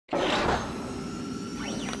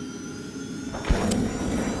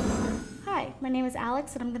name is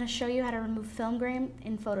Alex, and I'm going to show you how to remove film grain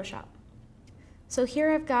in Photoshop. So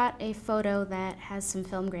here I've got a photo that has some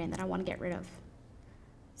film grain that I want to get rid of.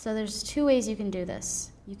 So there's two ways you can do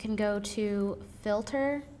this. You can go to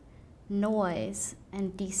Filter, Noise,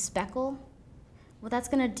 and Despeckle. What that's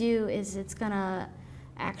going to do is it's going to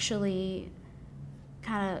actually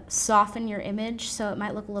kind of soften your image so it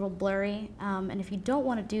might look a little blurry. And if you don't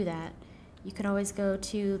want to do that, you can always go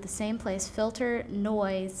to the same place, Filter,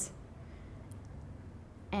 Noise,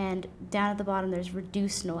 and down at the bottom there's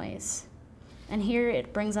Reduce Noise. And here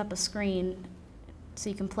it brings up a screen so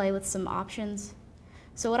you can play with some options.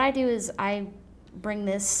 So what I do is I bring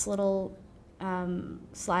this little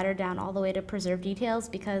slider down all the way to Preserve Details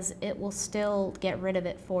because it will still get rid of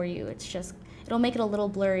it for you. It's just, it'll make it a little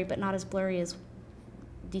blurry, but not as blurry as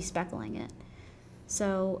despeckling it.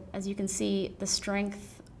 So as you can see, the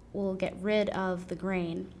strength will get rid of the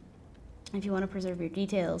grain. If you want to preserve your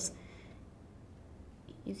details,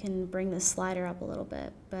 you can bring this slider up a little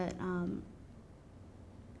bit, but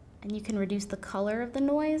and you can reduce the color of the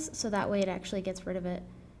noise so that way it actually gets rid of it.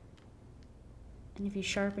 And if you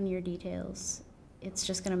sharpen your details, it's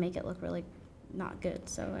just going to make it look really not good,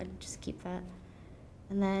 so I'd just keep that.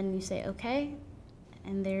 And then you say OK,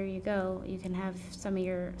 and there you go. You can have some of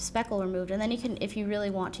your speckle removed, and then you can, if you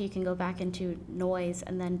really want to, you can go back into Noise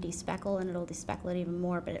and then despeckle, and it'll despeckle it even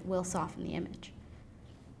more, but it will soften the image.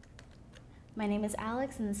 My name is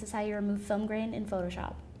Alex, and this is how you remove film grain in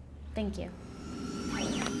Photoshop. Thank you.